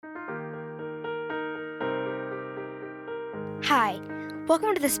Hi,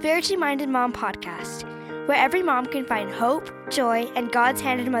 welcome to the Spiritually Minded Mom podcast, where every mom can find hope, joy, and God's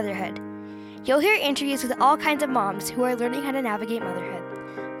hand in motherhood. You'll hear interviews with all kinds of moms who are learning how to navigate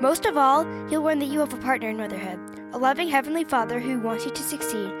motherhood. Most of all, you'll learn that you have a partner in motherhood, a loving Heavenly Father who wants you to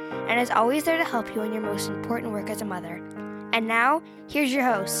succeed and is always there to help you in your most important work as a mother. And now, here's your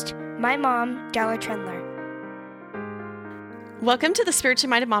host, my mom, Darla Trendler. Welcome to the Spiritually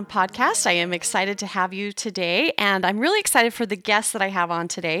Minded Mom podcast. I am excited to have you today, and I'm really excited for the guest that I have on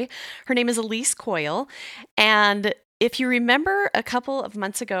today. Her name is Elise Coyle, and if you remember a couple of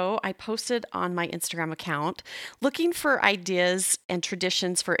months ago, I posted on my Instagram account looking for ideas and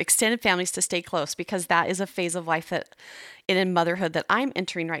traditions for extended families to stay close, because that is a phase of life that in motherhood that I'm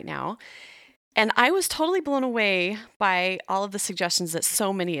entering right now. And I was totally blown away by all of the suggestions that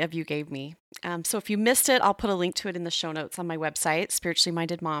so many of you gave me. So if you missed it, I'll put a link to it in the show notes on my website,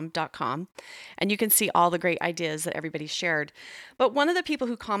 spirituallymindedmom.com, and you can see all the great ideas that everybody shared. But one of the people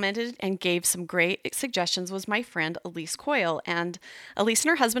who commented and gave some great suggestions was my friend Elise Coyle. And Elise and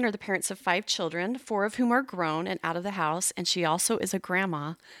her husband are the parents of 5 children, 4 of whom are grown and out of the house, and she also is a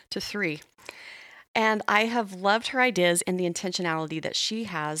grandma to 3. And I have loved her ideas and the intentionality that she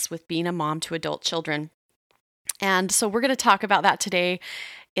has with being a mom to adult children. And so we're going to talk about that today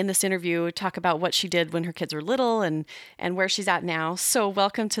in this interview, talk about what she did when her kids were little and where she's at now. So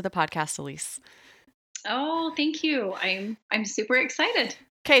welcome to the podcast, Elise. Oh, thank you. I'm super excited.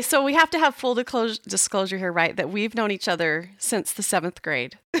 Okay, so we have to have full disclosure here, right? That we've known each other since the 7th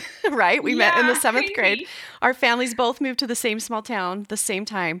grade, right? We met in the 7th grade. Our families both moved to the same small town, the same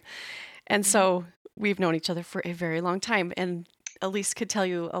time. And so we've known each other for a very long time. And Elise could tell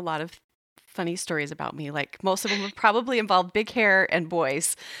you a lot of funny stories about me. Like most of them would probably involve big hair and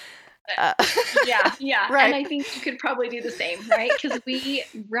boys. Yeah. Right. And I think you could probably do the same, right? Because we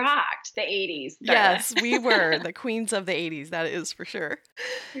rocked the 80s. Yes, we were the queens of the 80s. That is for sure.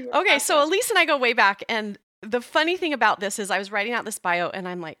 Okay, awesome. So Elise and I go way back. And the funny thing about this is I was writing out this bio and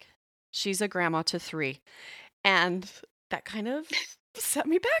I'm like, she's a grandma to 3. And that kind of set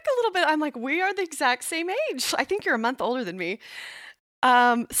me back a little bit. I'm like, we are the exact same age. I think you're a month older than me.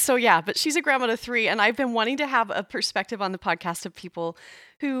 So yeah, but she's a grandma to 3, and I've been wanting to have a perspective on the podcast of people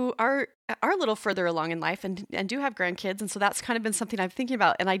who are a little further along in life and do have grandkids. And so that's kind of been something I'm thinking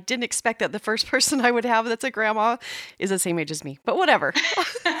about. And I didn't expect that the first person I would have that's a grandma is the same age as me, but whatever.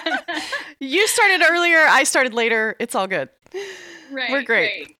 You started earlier. I started later. It's all good. Right. We're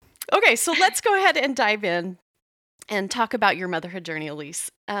great. Okay. So let's go ahead and dive in and talk about your motherhood journey, Elise.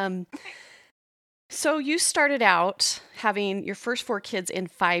 So you started out having your first 4 kids in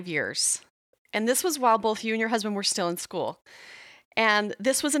 5 years. And this was while both you and your husband were still in school. And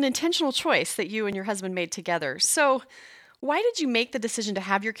this was an intentional choice that you and your husband made together. So why did you make the decision to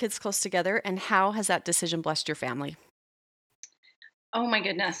have your kids close together, and how has that decision blessed your family? Oh my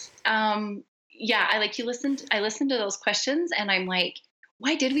goodness. Yeah, I listened to those questions and I'm like,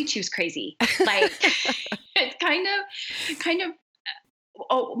 why did we choose crazy? Like it's kind of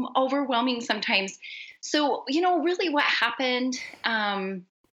overwhelming sometimes. So, really what happened,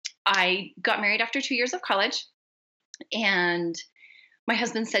 I got married after 2 years of college, and my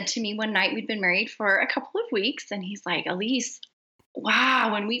husband said to me one night, we'd been married for a couple of weeks, and he's like, Elise,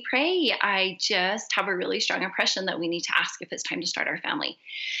 wow, when we pray, I just have a really strong impression that we need to ask if it's time to start our family.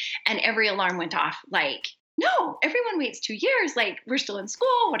 And every alarm went off, like, no, everyone waits 2 years. Like, we're still in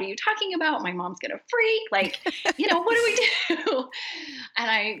school. What are you talking about? My mom's going to freak. Like, what do we do?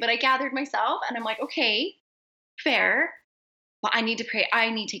 But I gathered myself and I'm like, okay, fair. But I need to pray. I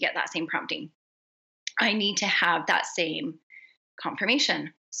need to get that same prompting. I need to have that same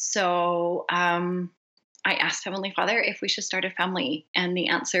confirmation. So, I asked Heavenly Father if we should start a family. And the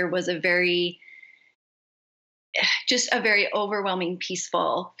answer was a very overwhelming,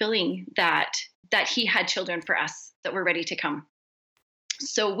 peaceful feeling that he had children for us that were ready to come.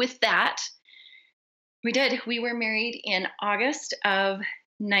 So with that, we were married in August of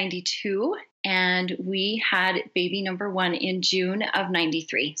 92, and we had baby number 1 in June of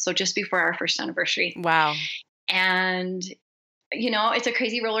 93. So just before our first anniversary. Wow. And, it's a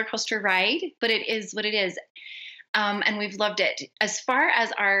crazy roller coaster ride, but it is what it is. And we've loved it. As far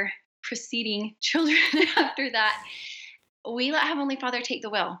as our preceding children after that, we let Heavenly Father take the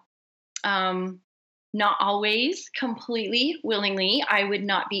wheel. Not always completely willingly. I would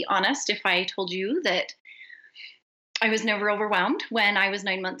not be honest if I told you that I was never overwhelmed. When I was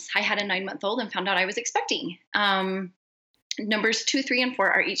 9 months, I had a 9-month-old and found out I was expecting. Numbers 2, 3, and 4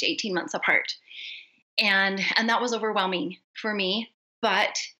 are each 18 months apart. And that was overwhelming for me,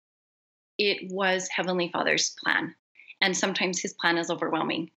 but it was Heavenly Father's plan. And sometimes his plan is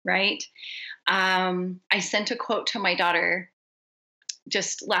overwhelming, right? I sent a quote to my daughter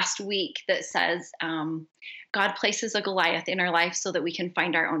just last week that says, God places a Goliath in our life so that we can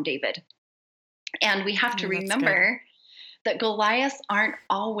find our own David. And we have to That's good. remember that Goliaths aren't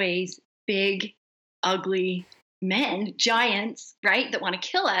always big, ugly men, giants, right, that want to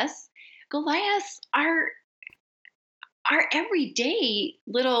kill us. Goliaths are everyday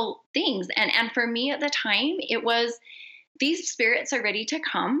little things. And for me at the time, it was, these spirits are ready to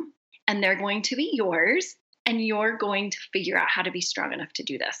come and they're going to be yours, and you're going to figure out how to be strong enough to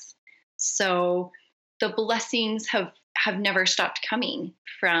do this. So the blessings have never stopped coming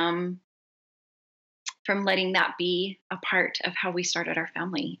from letting that be a part of how we started our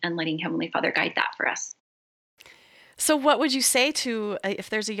family and letting Heavenly Father guide that for us. So what would you say to, if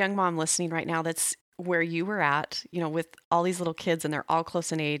there's a young mom listening right now that's where you were at, with all these little kids and they're all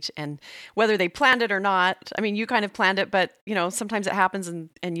close in age, and whether they planned it or not, I mean, you kind of planned it, but sometimes it happens and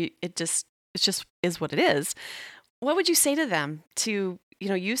it just is what it is. What would you say to them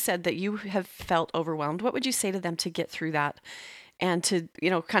you said that you have felt overwhelmed. What would you say to them to get through that and to,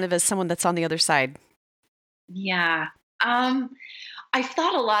 kind of as someone that's on the other side? Yeah. I've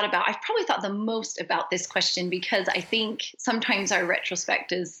probably thought the most about this question, because I think sometimes our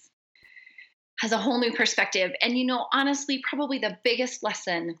retrospect has a whole new perspective. And, honestly, probably the biggest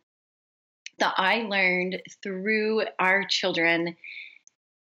lesson that I learned through our children,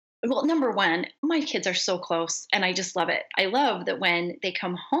 well, number one, my kids are so close and I just love it. I love that when they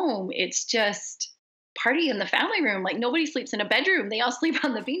come home, it's just party in the family room. Like, nobody sleeps in a bedroom. They all sleep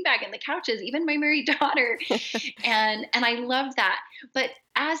on the beanbag and the couches, even my married daughter. and I love that. But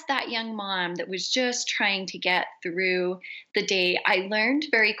as that young mom that was just trying to get through the day, I learned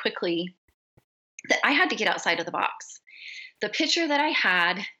very quickly that I had to get outside of the box. The picture that I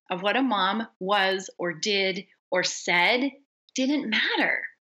had of what a mom was or did or said didn't matter,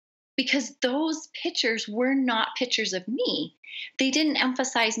 because those pictures were not pictures of me. They didn't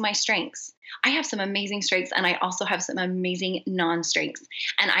emphasize my strengths. I have some amazing strengths, and I also have some amazing non-strengths.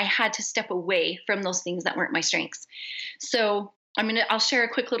 And I had to step away from those things that weren't my strengths. So I'll share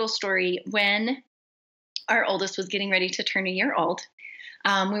a quick little story. When our oldest was getting ready to turn a year old,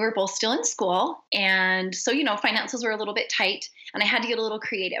 we were both still in school. And so, finances were a little bit tight and I had to get a little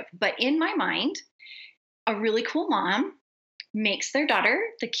creative. But in my mind, a really cool mom makes their daughter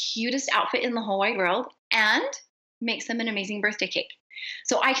the cutest outfit in the whole wide world and makes them an amazing birthday cake.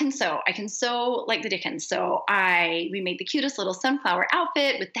 So I can sew like the Dickens. So we made the cutest little sunflower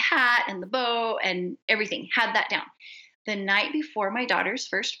outfit with the hat and the bow and everything, had that down. The night before my daughter's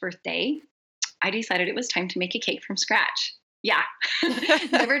first birthday, I decided it was time to make a cake from scratch. Yeah,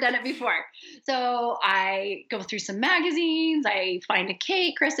 never done it before. So I go through some magazines, I find a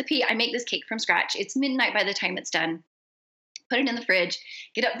cake recipe, I make this cake from scratch. It's midnight by the time it's done. Put it in the fridge,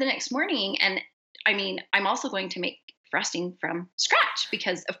 get up the next morning, and I'm also going to make frosting from scratch,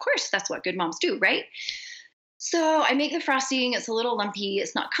 because of course that's what good moms do, right? So I make the frosting. It's a little lumpy.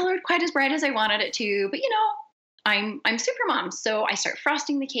 It's not colored quite as bright as I wanted it to, but I'm super mom. So I start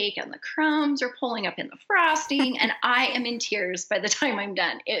frosting the cake and the crumbs are pulling up in the frosting and I am in tears by the time I'm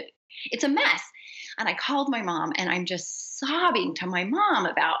done. It's a mess. And I called my mom and I'm just sobbing to my mom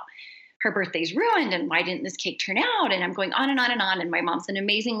about her birthday's ruined and why didn't this cake turn out? And I'm going on and on and on. And my mom's an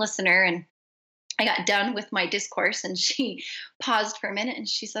amazing listener. And I got done with my discourse and she paused for a minute and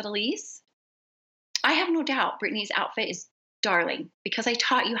she said, Elise, I have no doubt Brittany's outfit is darling because I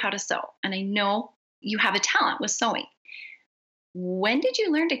taught you how to sew. And I know you have a talent with sewing. When did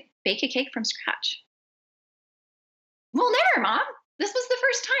you learn to bake a cake from scratch? Well, never, Mom. This was the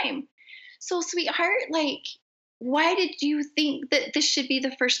first time. So, sweetheart, why did you think that this should be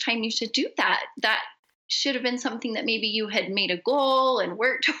the first time you should do that? That should have been something that maybe you had made a goal and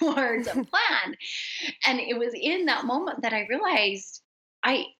worked towards and planned. And it was in that moment that I realized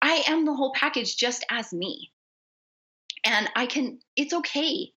I am the whole package just as me. And it's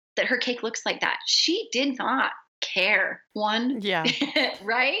okay that her cake looks like that. She did not care one bit,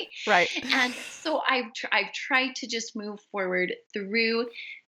 right? Right. And so I've tried to just move forward through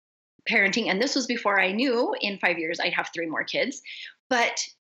parenting. And this was before I knew in 5 years I'd have 3 more kids. But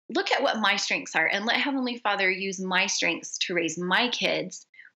look at what my strengths are and let Heavenly Father use my strengths to raise my kids,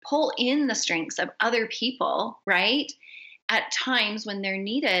 pull in the strengths of other people, right? At times when they're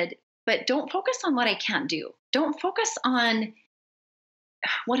needed, but don't focus on what I can't do. Don't focus on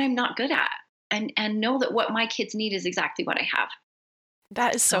what I'm not good at, and know that what my kids need is exactly what I have.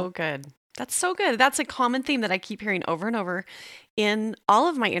 That is so good. That's so good. That's a common theme that I keep hearing over and over in all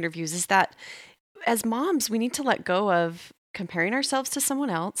of my interviews, is that as moms, we need to let go of comparing ourselves to someone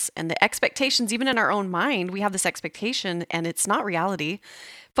else and the expectations, even in our own mind, we have this expectation and it's not reality.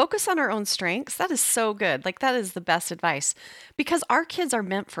 Focus on our own strengths. That is so good. Like, that is the best advice because our kids are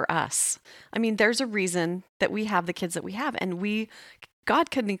meant for us. I mean, there's a reason that we have the kids that we have, and God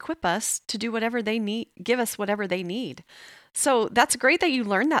can equip us to do whatever they need, give us whatever they need. So that's great that you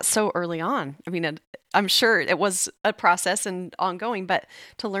learned that so early on. I mean, I'm sure it was a process and ongoing, but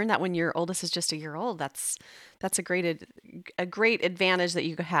to learn that when your oldest is just a year old, that's a great advantage that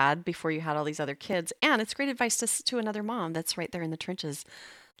you had before you had all these other kids. And it's great advice to another mom that's right there in the trenches.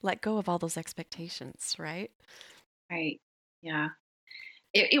 Let go of all those expectations, right? Right. Yeah.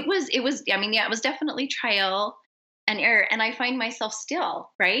 I mean, yeah, it was definitely trial and error. And I find myself still,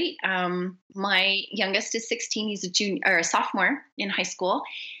 right? My youngest is 16. He's a junior or a sophomore in high school.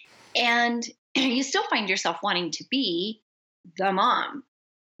 And you still find yourself wanting to be the mom,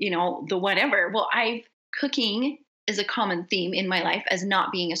 the whatever. Well, cooking is a common theme in my life as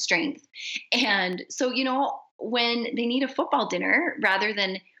not being a strength. And so, when they need a football dinner, rather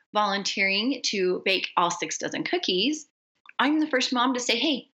than volunteering to bake all 6 dozen cookies, I'm the first mom to say,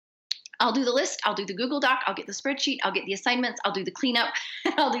 hey, I'll do the list. I'll do the Google Doc. I'll get the spreadsheet. I'll get the assignments. I'll do the cleanup.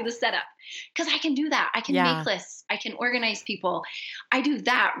 I'll do the setup because I can do that. I can make lists. I can organize people. I do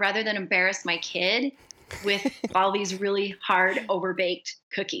that rather than embarrass my kid with all these really hard overbaked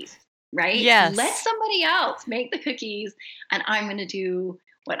cookies, right? Yes. Let somebody else make the cookies and I'm going to do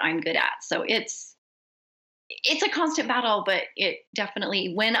what I'm good at. So it's a constant battle, but it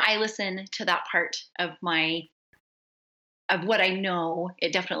definitely, when I listen to that part of what I know,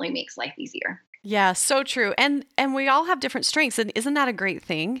 it definitely makes life easier. Yeah, so true. And we all have different strengths. And isn't that a great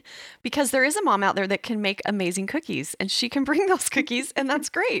thing? Because there is a mom out there that can make amazing cookies and she can bring those cookies and that's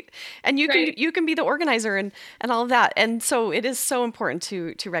great. And you can be the organizer and all of that. And so it is so important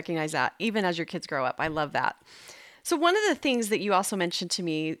to recognize that even as your kids grow up. I love that. So one of the things that you also mentioned to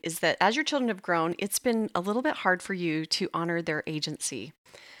me is that as your children have grown, it's been a little bit hard for you to honor their agency.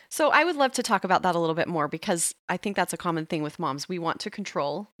 So I would love to talk about that a little bit more because I think that's a common thing with moms. We want to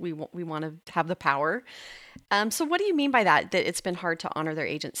control. We want to have the power. So what do you mean by that it's been hard to honor their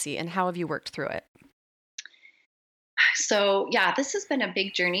agency, and how have you worked through it? So yeah, this has been a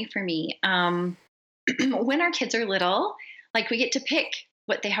big journey for me. When our kids are little, like we get to pick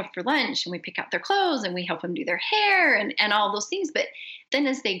what they have for lunch and we pick out their clothes and we help them do their hair and all those things. But then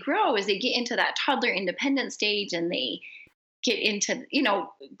as they grow, as they get into that toddler independent stage and they get into,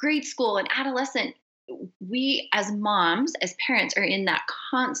 grade school and adolescent, we as moms, as parents are in that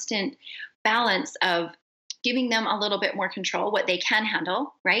constant balance of giving them a little bit more control, what they can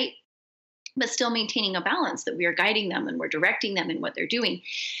handle, right? But still maintaining a balance that we are guiding them and we're directing them in what they're doing.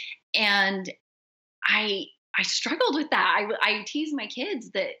 And I struggled with that. I tease my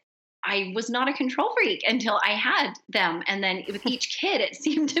kids that I was not a control freak until I had them. And then with each kid, it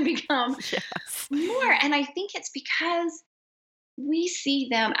seemed to become more. And I think it's because we see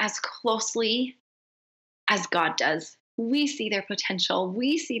them as closely as God does. We see their potential.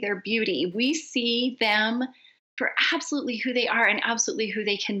 We see their beauty. We see them for absolutely who they are and absolutely who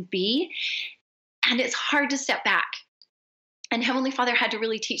they can be. And it's hard to step back. And Heavenly Father had to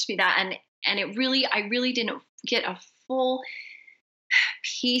really teach me that. And I really didn't get a full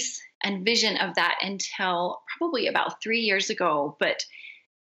peace and vision of that until probably about 3 years ago. But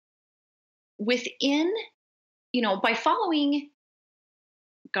within, by following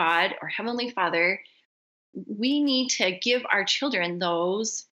God or Heavenly Father, we need to give our children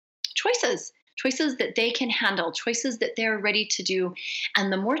those choices that they can handle, choices that they're ready to do.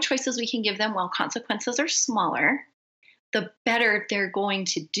 And the more choices we can give them while consequences are smaller, the better they're going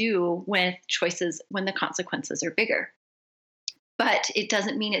to do with choices when the consequences are bigger. But it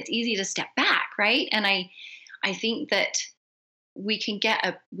doesn't mean it's easy to step back, right? And I think that we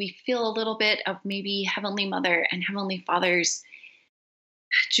feel a little bit of maybe Heavenly Mother and Heavenly Father's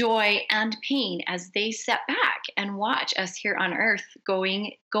joy and pain as they step back and watch us here on earth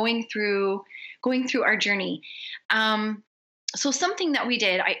going through our journey. So something that we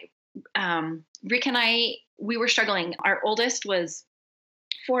did, Rick and I, we were struggling. Our oldest was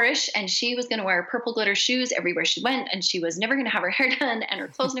 4-ish and she was going to wear purple glitter shoes everywhere she went, and she was never going to have her hair done and her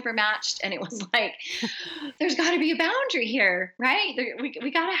clothes never matched. And it was like, there's got to be a boundary here, right?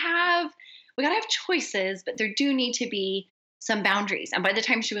 We got to have choices, but there do need to be some boundaries. And by the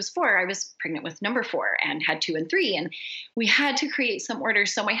time she was 4, I was pregnant with number 4 and had 2 and 3. And we had to create some order.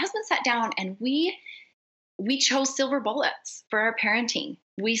 So my husband sat down and we chose silver bullets for our parenting.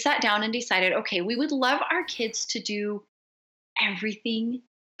 We sat down and decided, okay, we would love our kids to do everything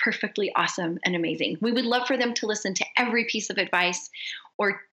perfectly awesome and amazing. We would love for them to listen to every piece of advice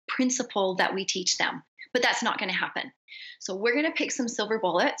or principle that we teach them, but that's not going to happen. So we're going to pick some silver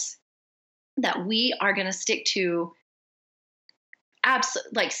bullets that we are going to stick to,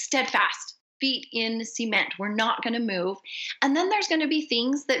 like steadfast, feet in cement. We're not going to move. And then there's going to be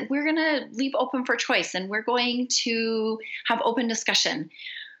things that we're going to leave open for choice, and we're going to have open discussion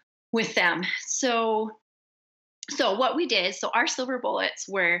with them. So what we did, so our silver bullets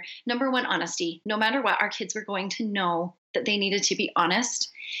were, number one, honesty. No matter what, our kids were going to know that they needed to be honest,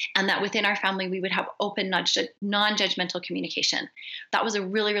 and that within our family, we would have open, non-judgmental communication. That was a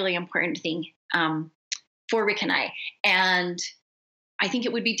really, really important thing for Rick and I. And I think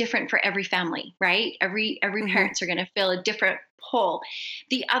it would be different for every family, right? Every parents are going to feel a different pull.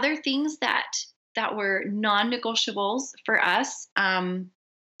 The other things that were non-negotiables for us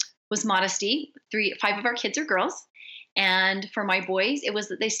was modesty. 5 of our kids are girls. And for my boys, it was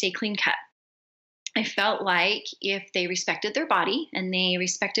that they stay clean cut. I felt like if they respected their body and they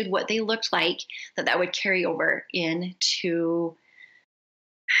respected what they looked like, that would carry over into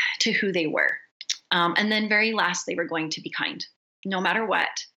who they were. And then very last, they were going to be kind. No matter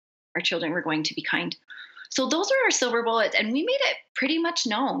what, our children were going to be kind. So those are our silver bullets, and we made it pretty much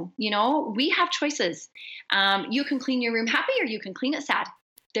known. We have choices. You can clean your room happy, or you can clean it sad.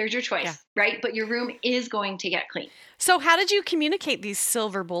 There's your choice, right? But your room is going to get clean. So how did you communicate these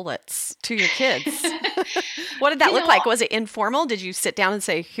silver bullets to your kids? What did that look like? Was it informal? Did you sit down and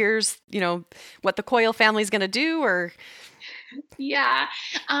say, here's, what the Coyle family is going to do, or? Yeah.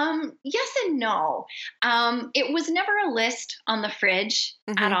 Yes and no. It was never a list on the fridge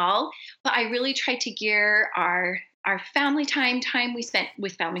at all, but I really tried to gear our family time we spent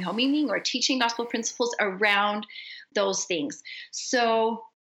with family home meeting or teaching gospel principles around those things. So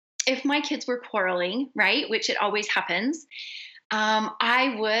if my kids were quarreling, right, which it always happens,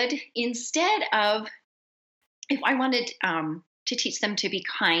 I would, instead of, if I wanted to teach them to be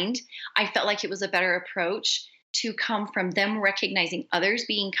kind, I felt like it was a better approach to come from them recognizing others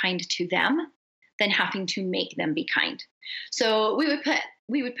being kind to them than having to make them be kind. So we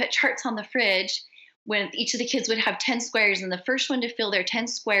would put charts on the fridge when each of the kids would have 10 squares, and the first one to fill their 10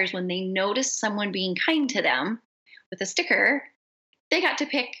 squares when they noticed someone being kind to them with a sticker, they got to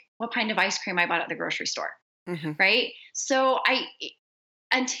pick what kind of ice cream I bought at the grocery store. Right? So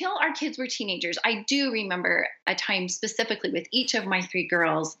until our kids were teenagers, I do remember a time specifically with each of my 3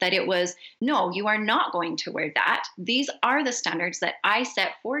 girls that it was, no, you are not going to wear that. These are the standards that I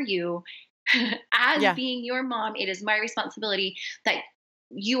set for you. As being your mom, it is my responsibility that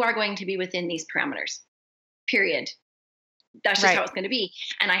you are going to be within these parameters, period. That's just how it's going to be.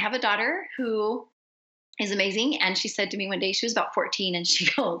 And I have a daughter who is amazing. And she said to me one day, she was about 14, and she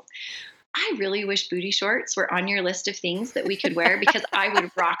goes, I really wish booty shorts were on your list of things that we could wear, because I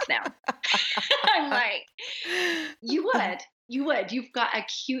would rock them. I'm like, you would. You've got a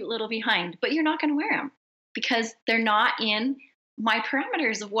cute little behind, but you're not going to wear them because they're not in my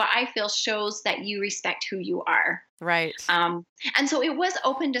parameters of what I feel shows that you respect who you are. Right. And so it was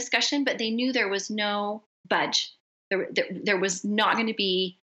open discussion, but they knew there was no budge. There was not going to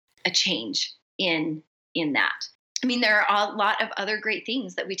be a change in that. I mean, there are a lot of other great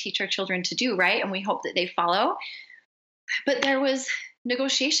things that we teach our children to do, right? And we hope that they follow. But there was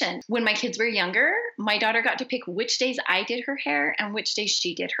negotiation. When my kids were younger, my daughter got to pick which days I did her hair and which days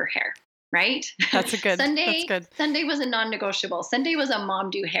she did her hair, right? That's Sunday was a non-negotiable. Sunday was a mom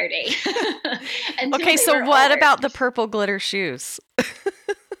do hair day. Okay, so what about the purple glitter shoes?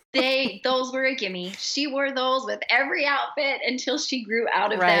 Those were a gimme. She wore those with every outfit until she grew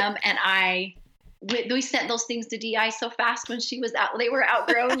out of them. And we sent those things to DI so fast when she was out. They were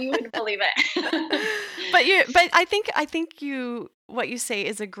outgrown. You wouldn't believe it. But I think what you say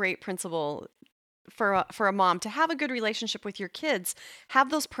is a great principle for a mom to have a good relationship with your kids. Have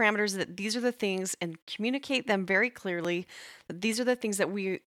those parameters that these are the things, and communicate them very clearly. That these are the things that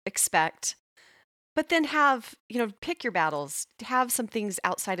we expect. But then pick your battles. Have some things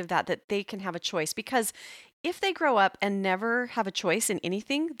outside of that they can have a choice, because if they grow up and never have a choice in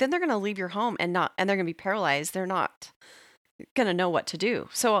anything, then they're going to leave your home and they're going to be paralyzed. They're not going to know what to do.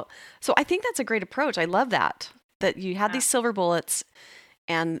 So I think that's a great approach. I love that you had these silver bullets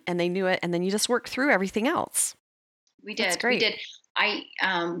and they knew it, and then you just worked through everything else. We did. That's great. We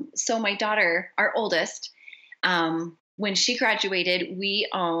did. So my daughter, our oldest, when she graduated, we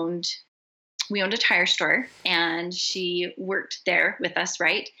owned a tire store, and she worked there with us,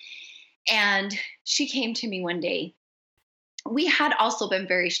 right? And she came to me one day. We had also been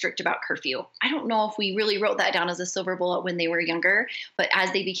very strict about curfew. I don't know if we really wrote that down as a silver bullet when they were younger, but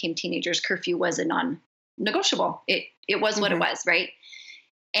as they became teenagers, curfew was a non-negotiable. It was what it was, right?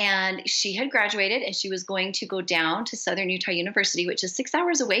 And she had graduated, and she was going to go down to Southern Utah University, which is 6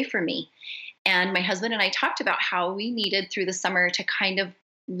 hours away from me. And my husband and I talked about how we needed through the summer to kind of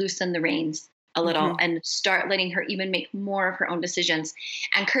loosen the reins a little Hmm. and start letting her even make more of her own decisions.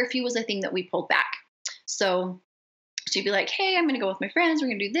 And curfew was a thing that we pulled back. So she'd be like, "Hey, I'm going to go with my friends. We're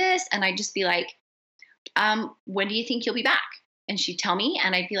going to do this." And I'd just be like, "When do you think you'll be back?" And she'd tell me,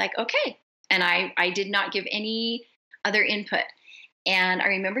 and I'd be like, "Okay." And I did not give any other input. And I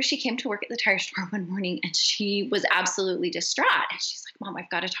remember she came to work at the tire store one morning and she was absolutely distraught. And she's like, "Mom, I've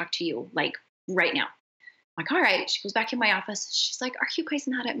got to talk to you like right now." I'm like, "All right." She goes back in my office. She's like, "Are you guys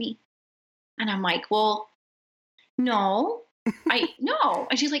mad at me?" And I'm like, "Well, no, no."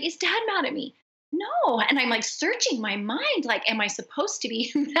 And she's like, "Is Dad mad at me?" "No." And I'm like searching my mind, like, am I supposed to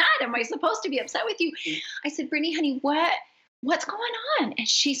be mad? Am I supposed to be upset with you? I said, "Brittany, honey, what's going on?" And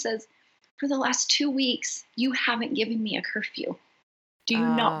she says, "For the last 2 weeks, you haven't given me a curfew. Do you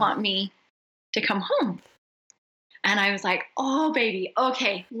not Uh, want me to come home?" And I was like, "Oh, baby,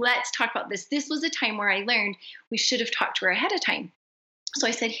 okay, let's talk about this." This was a time where I learned we should have talked to her ahead of time. So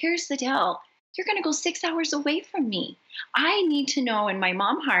I said, "Here's the deal. You're going to go 6 hours away from me. I need to know in my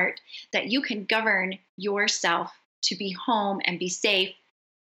mom heart that you can govern yourself to be home and be safe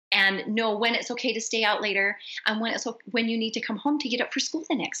and know when it's okay to stay out later and when you need to come home to get up for school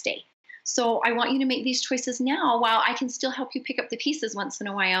the next day. So I want you to make these choices now while I can still help you pick up the pieces once in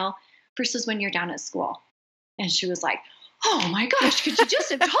a while versus when you're down at school." And she was like, "Oh my gosh, could you just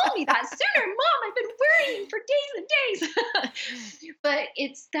have told me that sooner, Mom? I've been worrying for days and days." But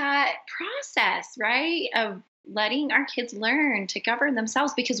it's that process, right, of letting our kids learn to govern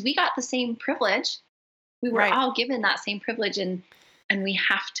themselves because we got the same privilege. We were right. all given that same privilege, and we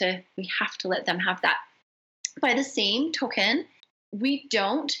have to let them have that. By the same token, we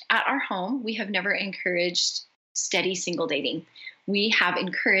don't at our home, we have never encouraged steady single dating. We have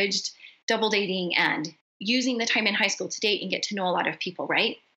encouraged double dating and using the time in high school to date and get to know a lot of people,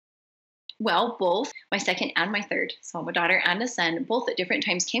 right? Well, both my second and my third, so I'm a daughter and a son, both at different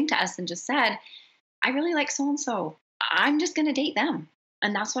times came to us and just said, "I really like so and so. I'm just going to date them.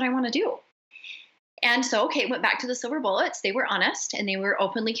 And that's what I want to do." And so, okay, it went back to the silver bullets. They were honest and they were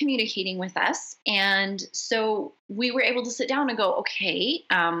openly communicating with us. And so we were able to sit down and go, "Okay,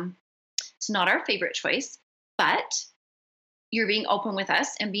 it's not our favorite choice, but you're being open with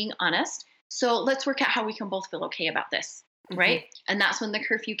us and being honest. So let's work out how we can both feel okay about this." Hmm. Right. And that's when the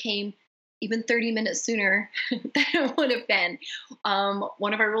curfew came even 30 minutes sooner than it would have been.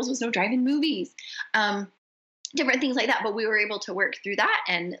 One of our rules was no drive-in movies. Different things like that. But we were able to work through that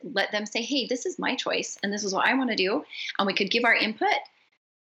and let them say, "Hey, this is my choice and this is what I want to do." And we could give our input,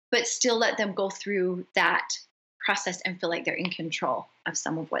 but still let them go through that process and feel like they're in control of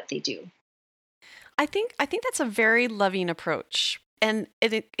some of what they do. I think that's a very loving approach. And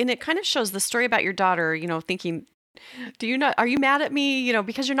it kind of shows the story about your daughter, thinking, are you mad at me,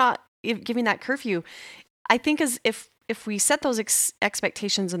 because you're not giving that curfew. I think as if we set those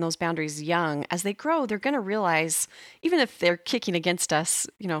expectations and those boundaries young, as they grow, they're going to realize, even if they're kicking against us,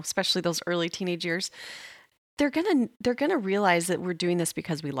 especially those early teenage years, they're going to realize that we're doing this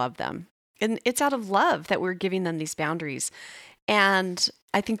because we love them. And it's out of love that we're giving them these boundaries. And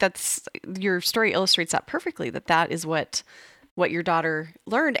I think that's your story illustrates that perfectly, that is what your daughter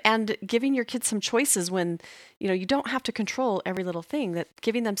learned, and giving your kids some choices when you don't have to control every little thing. That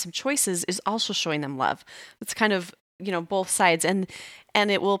giving them some choices is also showing them love. It's kind of both sides, and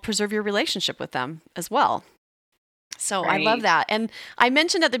it will preserve your relationship with them as well. So I love Right. that. And I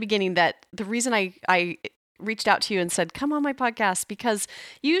mentioned at the beginning that the reason I reached out to you and said, "Come on my podcast," because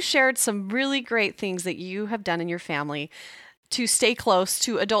you shared some really great things that you have done in your family to stay close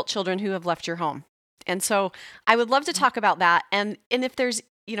to adult children who have left your home. And so I would love to talk about that. And if there's,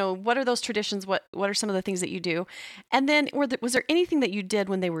 what are those traditions? What are some of the things that you do? And then was there anything that you did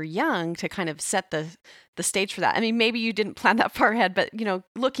when they were young to kind of set the stage for that? I mean, maybe you didn't plan that far ahead, but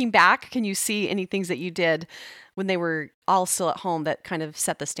looking back, can you see any things that you did when they were all still at home that kind of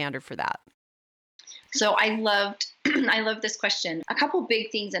set the standard for that? So I loved I love this question. A couple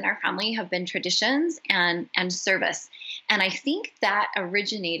big things in our family have been traditions and service. And I think that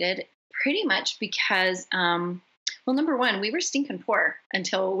originated pretty much because well, number one, we were stinking poor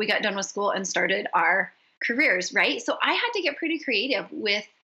until we got done with school and started our careers, right? So I had to get pretty creative with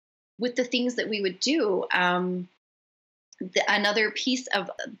the things that we would do. Another piece of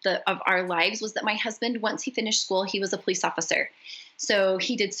our lives was that my husband, once he finished school, he was a police officer. So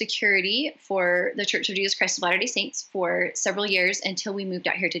he did security for the Church of Jesus Christ of Latter-day Saints for several years until we moved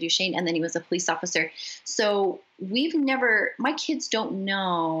out here to Duchesne, and then he was a police officer. So my kids don't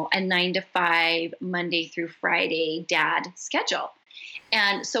know a 9 to 5 Monday through Friday dad schedule.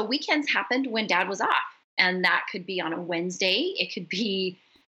 And so weekends happened when dad was off, and that could be on a Wednesday. It could be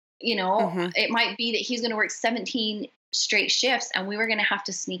Hmm. It might be that he's going to work 17 straight shifts and we were going to have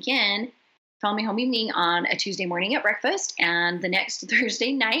to sneak in family home evening on a Tuesday morning at breakfast and the next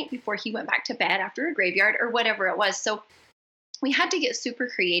Thursday night before he went back to bed after a graveyard or whatever it was. So we had to get super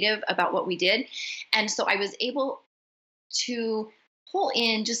creative about what we did. And so I was able to pull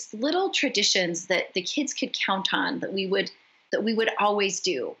in just little traditions that the kids could count on that we would always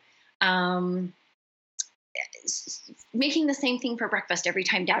do. Um, Making the same thing for breakfast every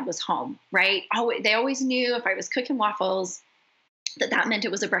time dad was home, right? They always knew if I was cooking waffles that meant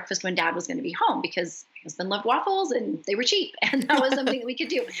it was a breakfast when dad was going to be home because my husband loved waffles and they were cheap. And that was something that we could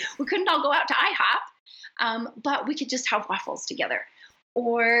do. We couldn't all go out to IHOP, but we could just have waffles together.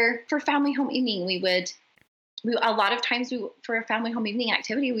 Or for family home evening, a lot of times for a family home evening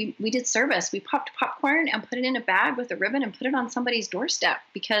activity, we did service. We popped popcorn and put it in a bag with a ribbon and put it on somebody's doorstep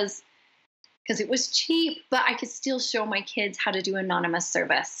because it was cheap, but I could still show my kids how to do anonymous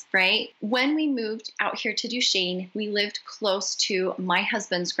service, right? When we moved out here to Duchesne, we lived close to my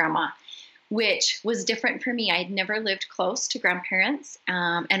husband's grandma, which was different for me. I had never lived close to grandparents,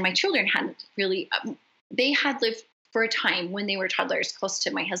 and my children hadn't really, they had lived for a time when they were toddlers close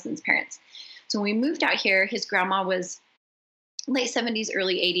to my husband's parents. So when we moved out here, his grandma was late 70s,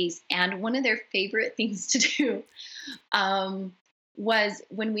 early 80s, and one of their favorite things to do was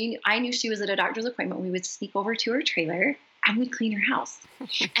when I knew she was at a doctor's appointment, we would sneak over to her trailer and we'd clean her house.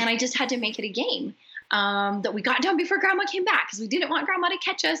 And I just had to make it a game that we got done before grandma came back because we didn't want grandma to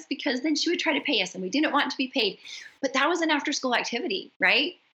catch us because then she would try to pay us and we didn't want to be paid. But that was an after school activity,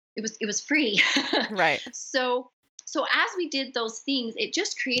 right? It was free. Right. So as we did those things, it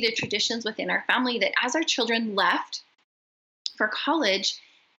just created traditions within our family that as our children left for college,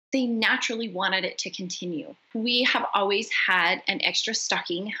 they naturally wanted it to continue. We have always had an extra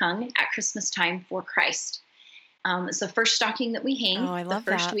stocking hung at Christmas time for Christ. It's the first stocking that we hang Oh, I love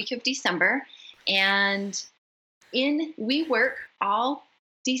the first that. week of December. And we work all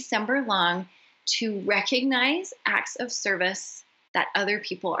December long to recognize acts of service that other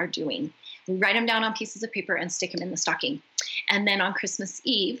people are doing. We write them down on pieces of paper and stick them in the stocking. And then on Christmas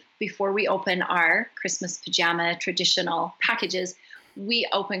Eve, before we open our Christmas pajama traditional packages, we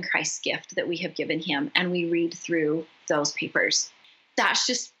open Christ's gift that we have given him and we read through those papers. That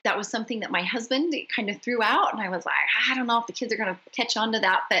was something that my husband kind of threw out. And I was like, I don't know if the kids are going to catch on to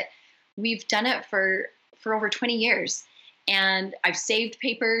that, but we've done it for over 20 years. And I've saved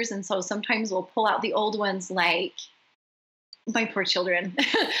papers. And so sometimes we'll pull out the old ones, like my poor children.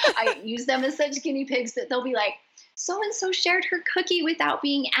 I use them as such guinea pigs that they'll be like, so-and-so shared her cookie without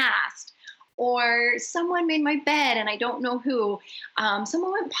being asked. Or someone made my bed and I don't know who.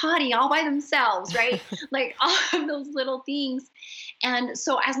 Someone went potty all by themselves, right? Like all of those little things. And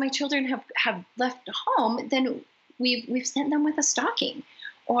so as my children have left home, then we've sent them with a stocking,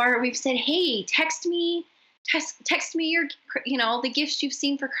 or we've said, hey, text me your, the gifts you've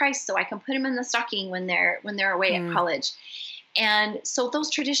seen for Christ so I can put them in the stocking when they're away at college. And so those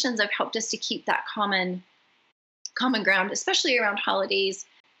traditions have helped us to keep that common ground, especially around holidays.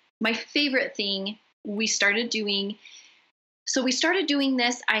 My favorite thing we started doing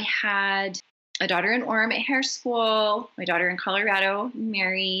this. I had a daughter in Orem at Hare School, my daughter in Colorado,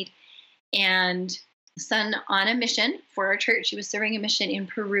 married, and a son on a mission for our church. She was serving a mission in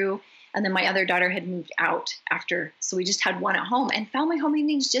Peru. And then my other daughter had moved out after. So we just had one at home. And family home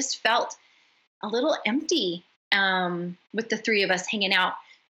evenings just felt a little empty with the three of us hanging out.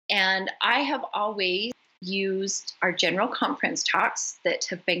 And I have always used our general conference talks that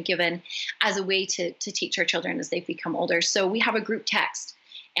have been given as a way to teach our children as they've become older. So we have a group text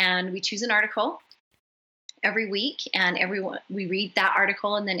and we choose an article every week and we read that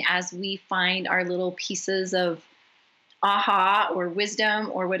article. And then as we find our little pieces of aha or wisdom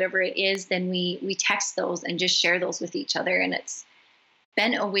or whatever it is, then we text those and just share those with each other. And it's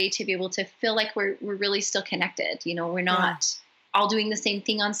been a way to be able to feel like we're really still connected. We're not all doing the same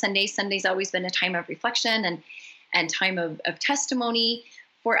thing on Sunday. Sunday's always been a time of reflection and time of testimony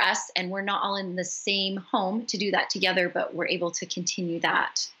for us. And we're not all in the same home to do that together, but we're able to continue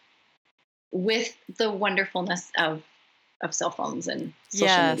that with the wonderfulness of cell phones and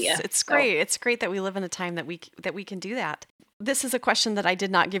social media. Yes, it's great. It's great that we live in a time that we can do that. This is a question that I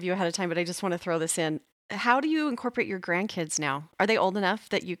did not give you ahead of time, but I just want to throw this in. How do you incorporate your grandkids now? Are they old enough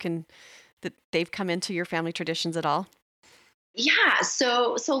that that they've come into your family traditions at all? Yeah,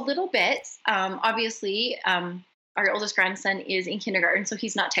 so little bits. Obviously, our oldest grandson is in kindergarten, so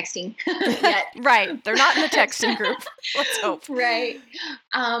he's not texting yet. Right. They're not in the texting group. Let's hope. Right.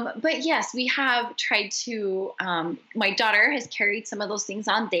 But yes, we have tried to. My daughter has carried some of those things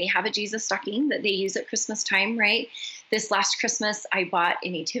on. They have a Jesus stocking that they use at Christmas time, right? This last Christmas, I bought a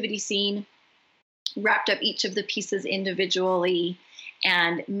nativity scene, wrapped up each of the pieces individually,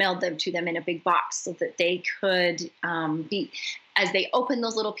 and mailed them to them in a big box so that they could be, as they open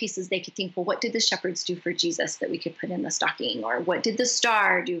those little pieces, they could think, well, what did the shepherds do for Jesus that we could put in the stocking? Or what did the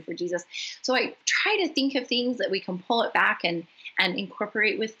star do for Jesus? So I try to think of things that we can pull it back and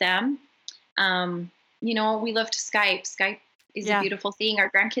incorporate with them. We love to Skype. Skype is a beautiful thing.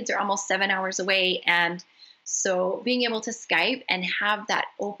 Our grandkids are almost 7 hours away. And so being able to Skype and have that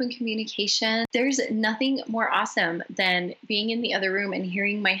open communication, there's nothing more awesome than being in the other room and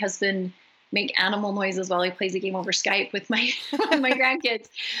hearing my husband make animal noises while he plays a game over Skype with my with my grandkids.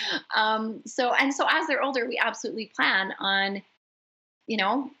 So as they're older, we absolutely plan on,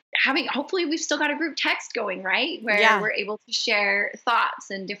 having, hopefully we've still got a group text going, right? Where we're able to share thoughts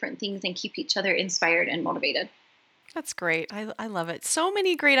and different things and keep each other inspired and motivated. That's great. I love it. So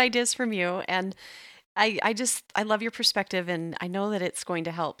many great ideas from you. And I love your perspective, and I know that it's going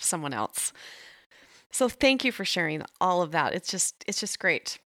to help someone else. So thank you for sharing all of that. It's just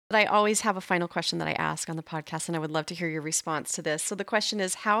great. But I always have a final question that I ask on the podcast, and I would love to hear your response to this. So the question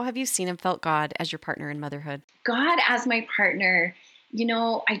is, how have you seen and felt God as your partner in motherhood? God as my partner,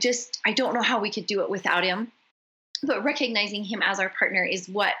 I don't know how we could do it without him, but recognizing him as our partner is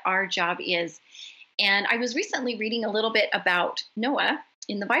what our job is. And I was recently reading a little bit about Noah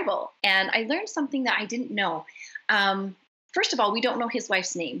in the Bible, and I learned something that I didn't know. First of all, we don't know his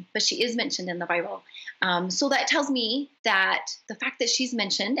wife's name, but she is mentioned in the Bible. So that tells me that the fact that she's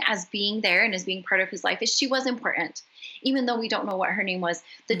mentioned as being there and as being part of his life is she was important, even though we don't know what her name was.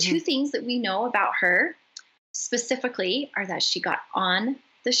 The two things that we know about her specifically are that she got on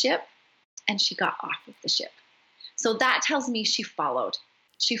the ship and she got off of the ship. So that tells me she followed.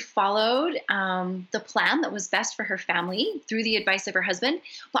 She followed the plan that was best for her family through the advice of her husband.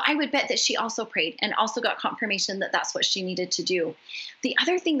 But I would bet that she also prayed and also got confirmation that that's what she needed to do. The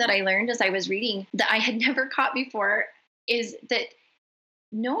other thing that I learned as I was reading that I had never caught before is that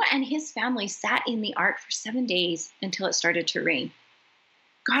Noah and his family sat in the ark for 7 days until it started to rain.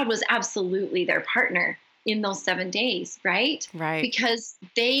 God was absolutely their partner in those 7 days, right? Right. Because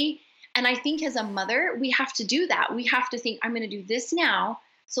and I think as a mother, we have to do that. We have to think, I'm going to do this now,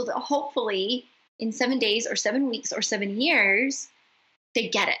 so that hopefully in 7 days or 7 weeks or 7 years, they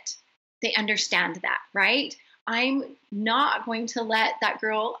get it. They understand that, right? I'm not going to let that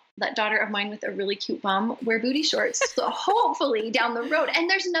daughter of mine with a really cute bum wear booty shorts. So hopefully down the road, and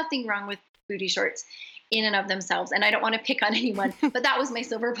there's nothing wrong with booty shorts in and of themselves. And I don't want to pick on anyone, but that was my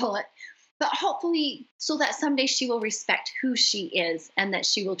silver bullet. But hopefully so that someday she will respect who she is and that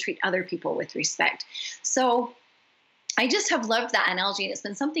she will treat other people with respect. So I just have loved that analogy. And it's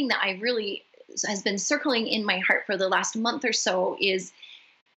been something that I really has been circling in my heart for the last month or so, is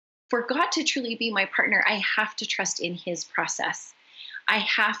for God to truly be my partner, I have to trust in his process. I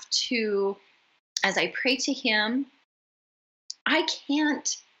have to, as I pray to him, I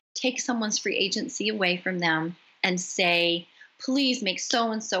can't take someone's free agency away from them and say, please make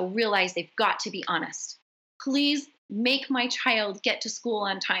so-and-so realize they've got to be honest. Please make my child get to school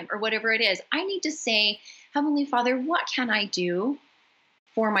on time, or whatever it is. I need to say, Heavenly Father, what can I do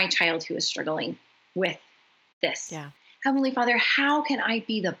for my child who is struggling with this? Yeah. Heavenly Father, how can I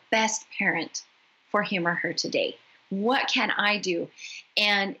be the best parent for him or her today? What can I do?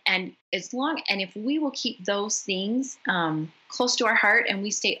 And if we will keep those things close to our heart and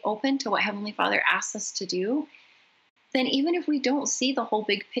we stay open to what Heavenly Father asks us to do, then even if we don't see the whole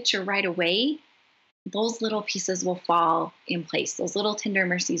big picture right away, those little pieces will fall in place. Those little tender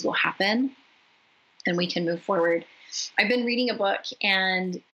mercies will happen and we can move forward. I've been reading a book,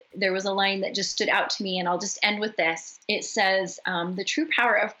 and there was a line that just stood out to me, and I'll just end with this. It says, the true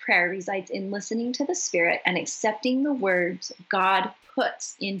power of prayer resides in listening to the Spirit and accepting the words God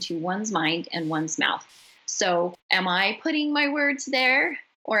puts into one's mind and one's mouth. So am I putting my words there,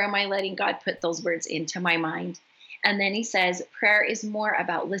 or am I letting God put those words into my mind? And then he says, prayer is more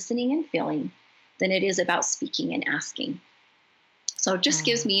about listening and feeling than it is about speaking and asking. So it just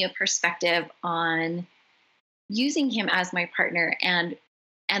gives me a perspective on using him as my partner. And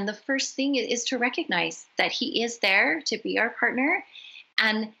the first thing is to recognize that he is there to be our partner.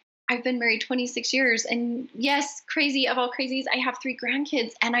 And I've been married 26 years. And yes, crazy of all crazies, I have 3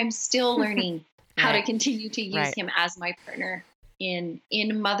 grandkids, and I'm still learning how to continue to use him as my partner in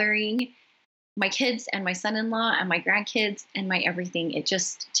mothering my kids and my son-in-law and my grandkids and my everything.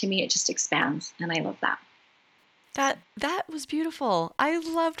 To me, it just expands. And I love that. That was beautiful. I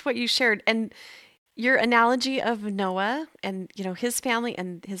loved what you shared. And your analogy of Noah and, his family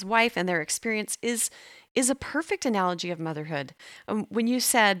and his wife and their experience is a perfect analogy of motherhood. When you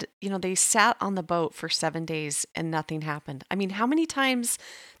said, they sat on the boat for 7 days and nothing happened. I mean, how many times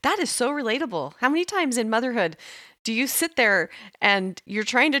that is so relatable? How many times in motherhood do you sit there and you're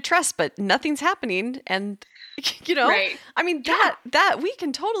trying to trust, but nothing's happening? And, Right. I mean, that we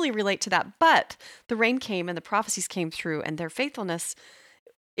can totally relate to that. But the rain came and the prophecies came through, and their faithfulness,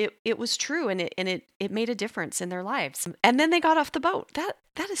 it was true, and it made a difference in their lives. And then they got off the boat.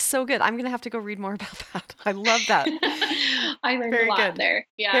 That is so good. I'm going to have to go read more about that. I love that. I learned a lot there.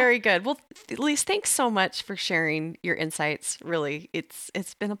 Yeah. Very good. Well, Elise, thanks so much for sharing your insights. Really, it's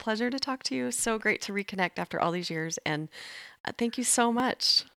been a pleasure to talk to you. So great to reconnect after all these years, and thank you so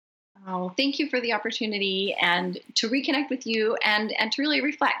much. Oh, thank you for the opportunity and to reconnect with you and to really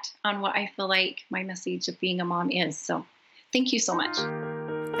reflect on what I feel like my message of being a mom is. So thank you so much.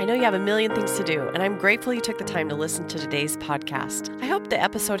 I know you have a million things to do, and I'm grateful you took the time to listen to today's podcast. I hope the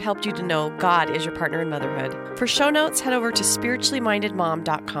episode helped you to know God is your partner in motherhood. For show notes, head over to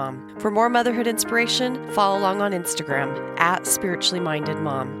spirituallymindedmom.com. For more motherhood inspiration, follow along on Instagram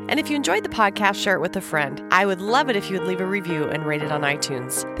 @spirituallymindedmom. And if you enjoyed the podcast, share it with a friend. I would love it if you would leave a review and rate it on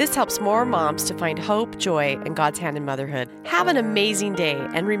iTunes. This helps more moms to find hope, joy, and God's hand in motherhood. Have an amazing day,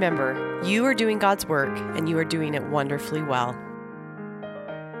 and remember, you are doing God's work, and you are doing it wonderfully well.